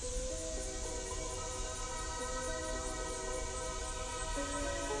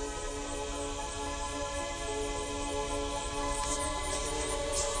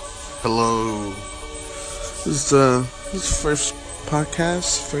Hello. This is the first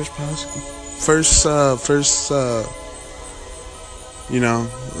podcast, you know,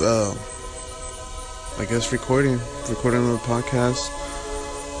 I guess recording of the podcast.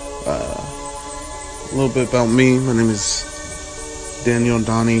 A little bit about me. My name is Daniel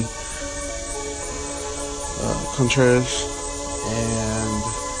Donnie Contreras, and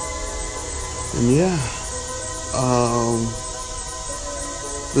yeah,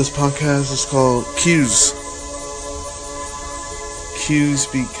 this podcast is called Cues. Cues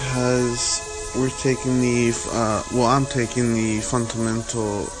because we're taking I'm taking the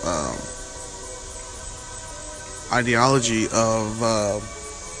fundamental ideology of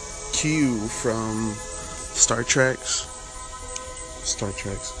Q from Star Trek,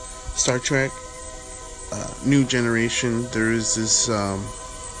 New Generation. There is this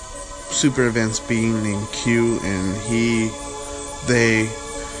super advanced being named Q, and they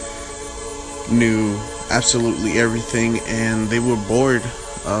knew absolutely everything, and they were bored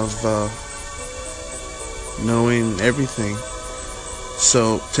of knowing everything.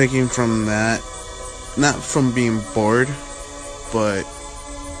 So taking from that, not from being bored, but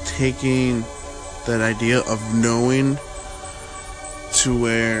taking that idea of knowing to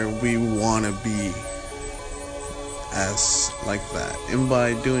where we want to be as like that. And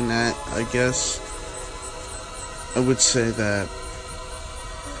by doing that, I guess I would say that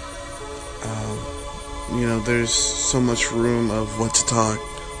there's so much room of what to talk,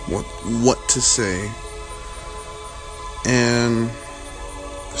 what to say, and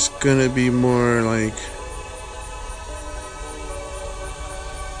it's gonna be more like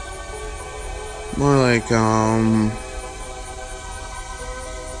I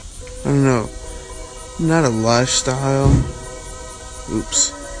don't know, not a lifestyle.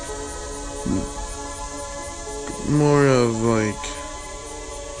 Oops. More of like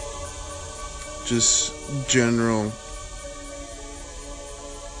just general,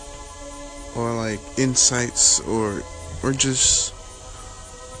 or like insights, or just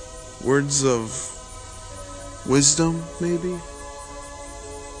words of wisdom, maybe.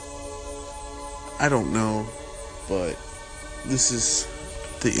 I don't know, but this is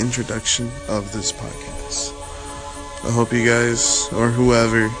the introduction of this podcast. I hope you guys, or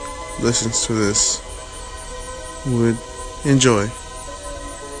whoever listens to this, would enjoy.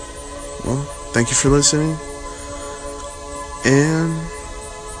 Well, thank you for listening, and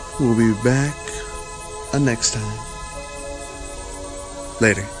we'll be back next time.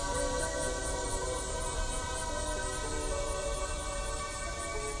 Later.